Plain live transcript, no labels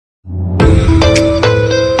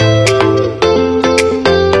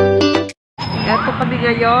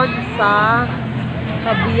ngayon sa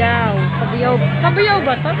Kabiyaw. Kabiyaw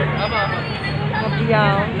ba ito?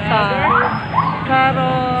 Kabiyaw sa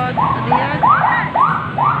Karot. Ano yan?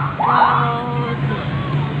 Karot.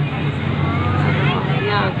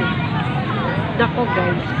 Ayan. Nako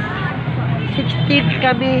guys. 16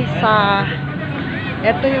 kami sa...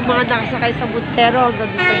 Ito yung mga nakasakay sa Montero. Hanggang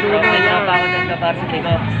sa dulo.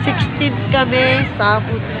 16 kami sa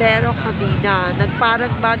Montero kanina.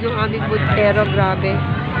 Nagparang ba yung aming Montero? Grabe.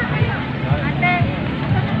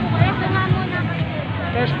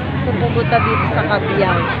 First, pumunta dito sa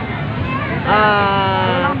Kabiyaw.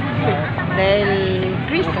 Dahil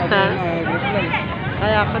Christmas,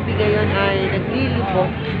 kaya kami ngayon ay naglilibot.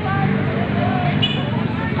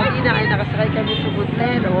 Kanina ay nakasakay kami sa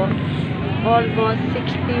Montero. Almost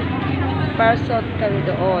 60 person kami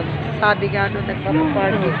doon. Sabi nga nung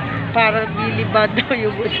nagpapaparking, parang nilibad daw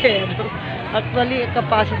yung Montero. Actually, ang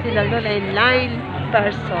capacity lang doon ay 9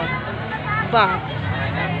 person. But,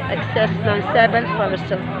 excess ng 7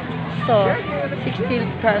 person. So, 16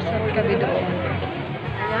 person kami doon.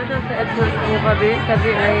 Ayan, nasa entrance po kami.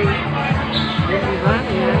 Kami ay, diba?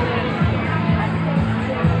 Ayan.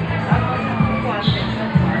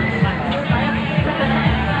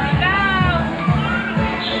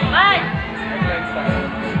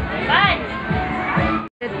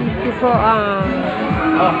 Dito po ang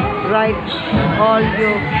right all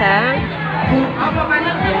you can.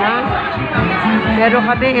 Ayan. Pero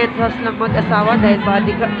kami entrance lang mag-asawa dahil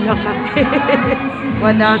bodyguard lang kami.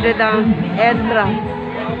 100 ang entrance.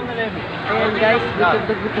 Ayan guys,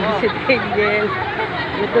 gutom si Daniel.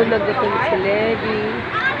 Gutom si Levi.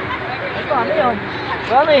 Ito, ano yun?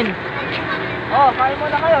 Gawin. Oh, kain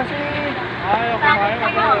muna kayo. Ayaw, kumain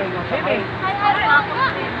ako. Sige.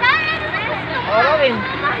 Oh, Gawin.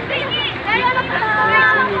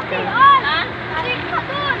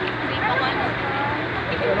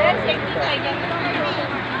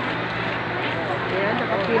 Ayan,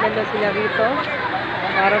 nakapila na sila rito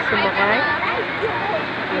para sumakay.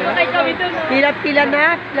 Pila-pila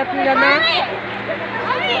na.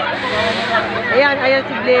 Ayan,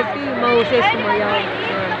 si Blessy, mahusay sumayaw.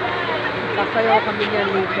 Sasayaw kami niyan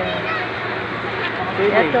dito.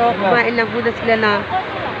 Ito, kumain lang muna sila na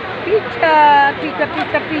pizzahan.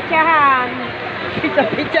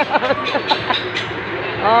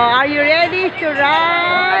 Oh, are you ready to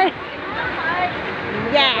ride?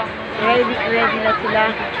 Yes! Ready na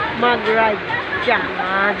sila mag-ride dyan.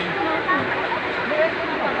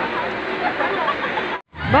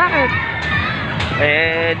 Bakit?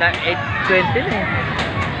 8:20 na eh.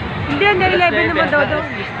 Hindi, 11 naman daw.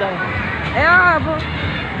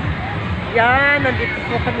 Yan, nandito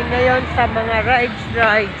po kami ngayon sa mga rides.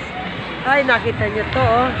 Ay, nakita nyo to,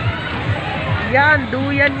 oh. Yan,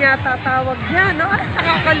 duyan yata tawag yan, no? Ay,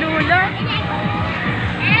 nakakalula.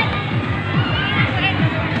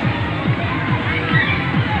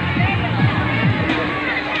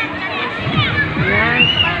 Yan.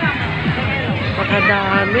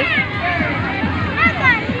 Pakadami.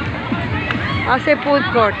 Kasi food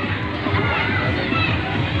court.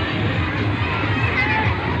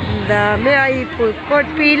 Ang dami ay food court.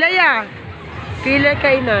 Pila ya. Pila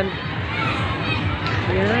kainan.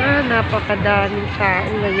 Yan, napakadaming tao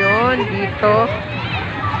ngayon dito.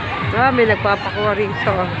 May nagpapakuha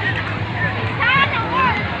rito.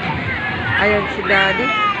 Ayan si Daddy.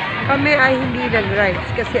 Kami ay hindi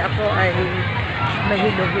nag-rides kasi ako ay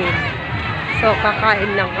mahinuhin. So,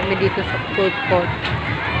 kakain lang kami dito sa food court.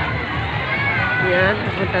 Yan,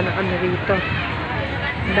 napunta na kami rito.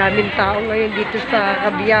 Ang daming tao ngayon dito sa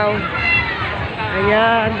Kabiyaw.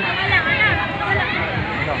 Ayan.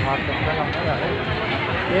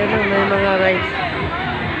 Ayan ang may mga rice.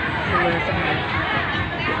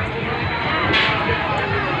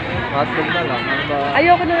 Hotdog na lang.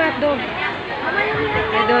 Ayoko ng hotdog.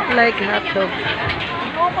 I don't like hotdog.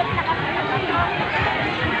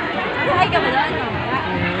 Ay, ka ba doon?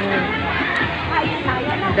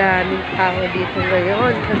 Daming tao dito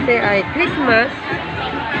ngayon kasi ay Christmas.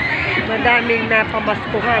 Madaming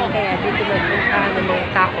napamaskuhan kaya dito nagpuntahan ng mga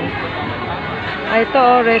tao. Ito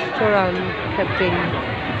restaurant, cafe.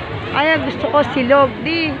 Ay, gusto ko silog.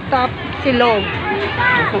 Top silog.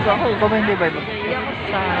 Gusto ko ako, ikaw ba hindi ba?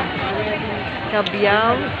 Sa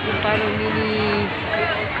Kabiyaw, yung parang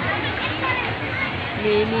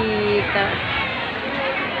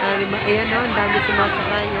ayan o, ang dami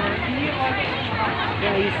sumasakay.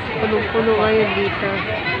 Guys, punong-puno ngayon dito.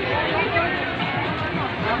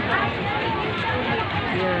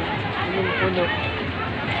 Ayan, punong-puno.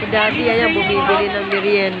 Si Daddy, ayan, bumibili ng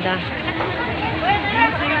merienda.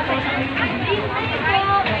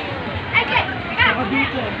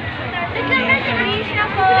 Dito.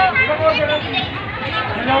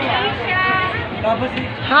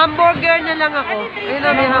 Hamburger na lang ako. Ayun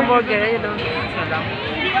na, may hamburger. Ayun na.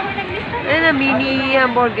 Ayun na, mini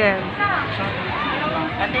hamburger.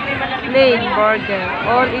 Plain burger.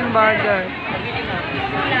 All-in burger.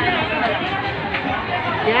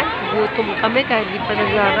 Yan, gutom kami kahit di pa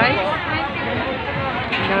nagra-rice.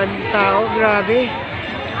 Daming tao, grabe.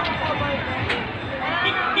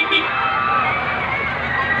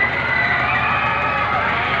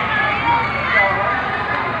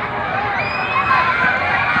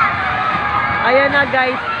 Ayan na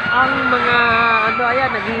guys, ang mga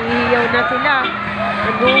ayan, naghihiyaw na sila.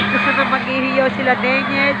 Nag-uumpisa na maghihiyaw sila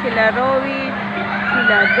Denye, sila Rowin,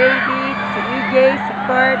 sila David, si EJ, si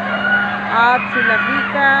Kurt, at sila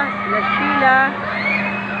Mika, sila Sheila,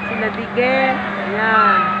 sila Miguel.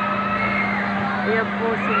 Ayan. Ayan po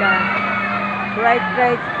sila.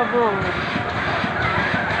 Right pa mo.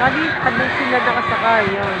 Kanina sila nakasakay.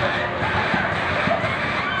 Ayan.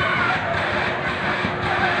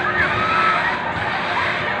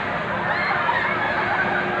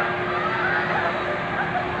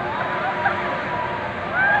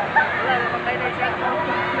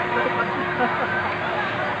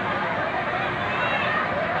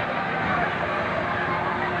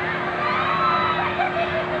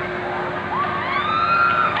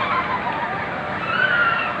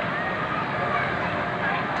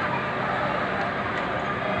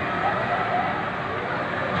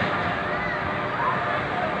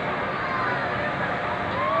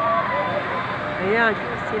 Ayan,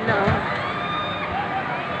 sila oh.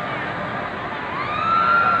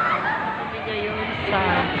 Kami ngayon sa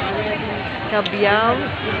Kabyao,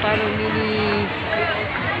 yung parang mini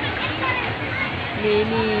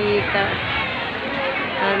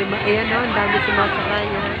ayan oh, ang dami sumasakay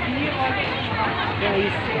yan.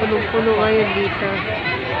 Guys, punong-puno ngayon dito.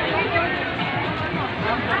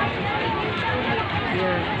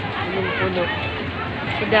 Ayan, punong-puno.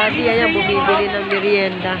 Si Daddy ayan, bumibili ng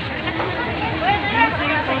merienda.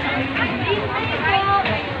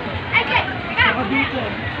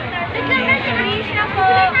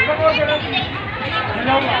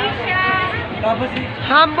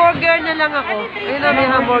 Hamburger na lang ako. Ayun na, may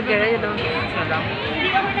hamburger. Ayun na.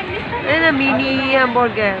 Ayun na, mini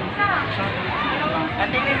hamburger.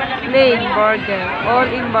 Plain burger.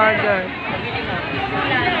 All-in burger.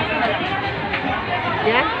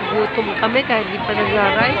 Yan, gutom kami kahit di pa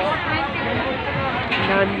nagra-rice.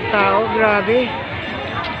 Daming tao, grabe.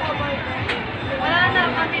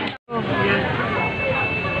 Oh, yan.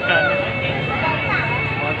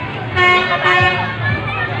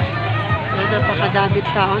 Napakadaming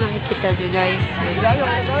tao, nakikita nyo guys.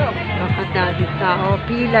 Napakadaming tao.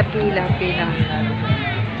 Pila.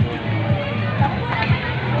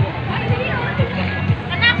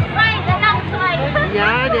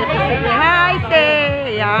 Yan, ito sila. Hi,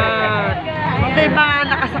 say! Yan. Ito yung mga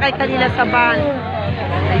nakasakay kanila sa van.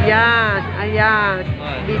 Ayan.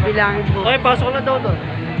 Bibilangin mo. Okay, pasok na daw doon.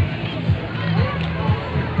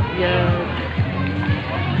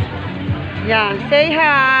 Yan, say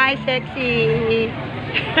hi, sexy.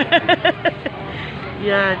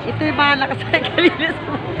 Yan, ito yung mga nakasakay kanila sa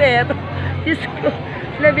motor. Diyos ko,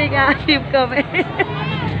 labing-anim kami.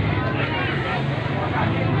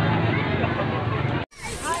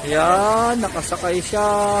 Yan, nakasakay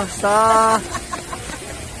siya sa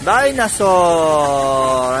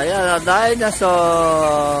dinosaur. Ayan,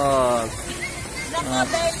 dinosaur.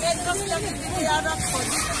 Naka-bacon kami lang yung binayaran ko.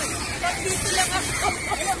 Dito lang ako.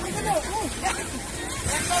 Dito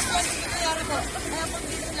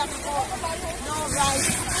lang ako. No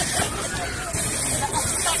rice.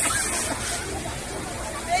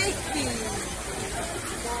 Baby.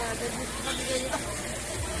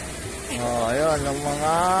 Oh, ayun, ang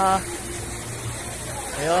mga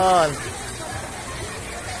ayun.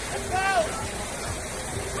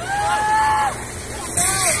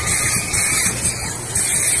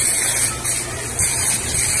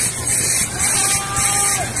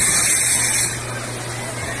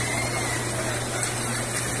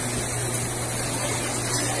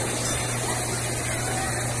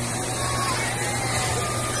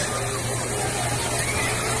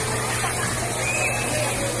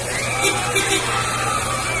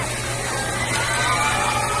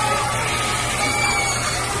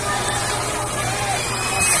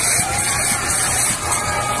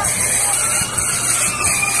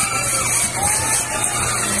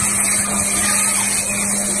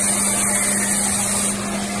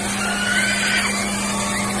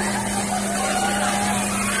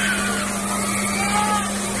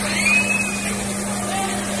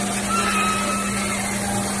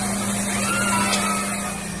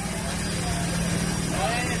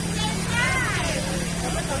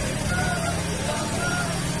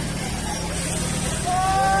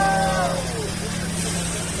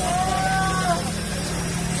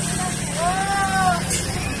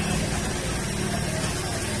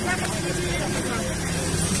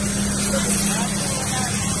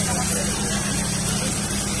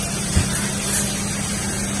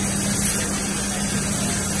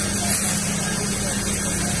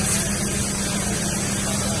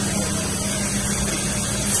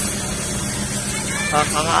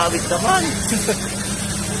 Nakakawit naman.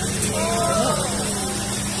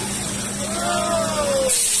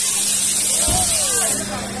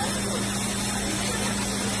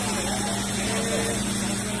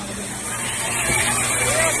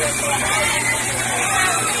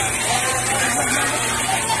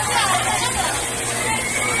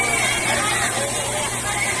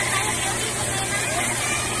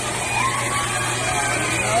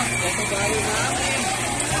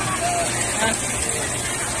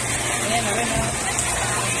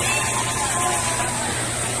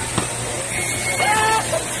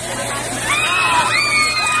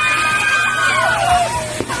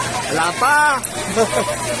 Wala pa.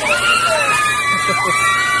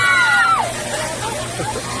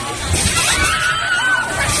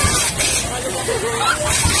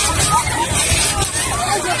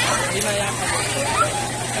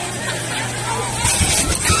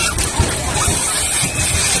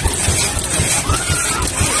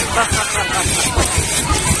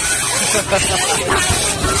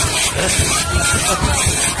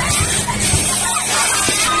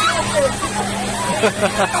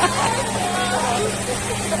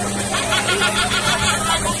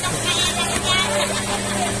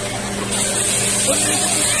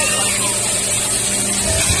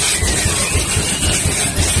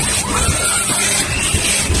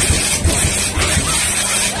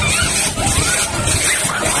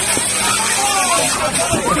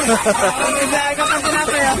 Nagdaan ka pa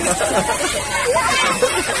tinapay ako.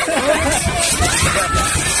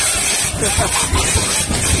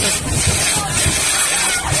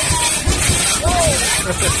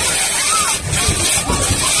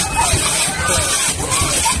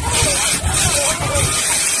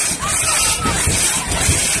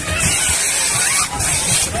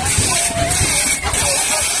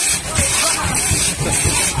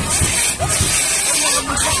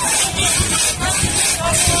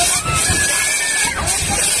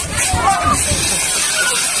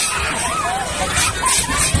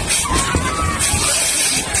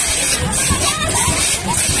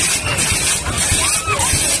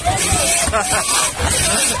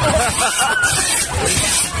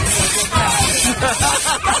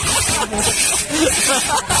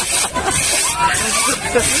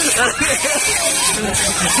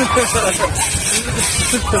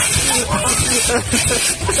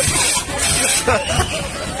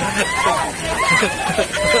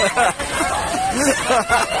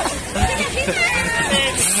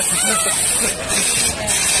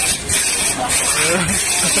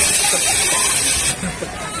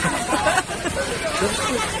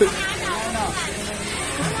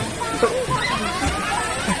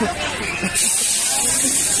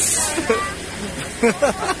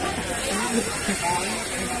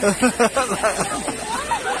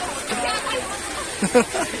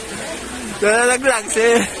 Nalaglag si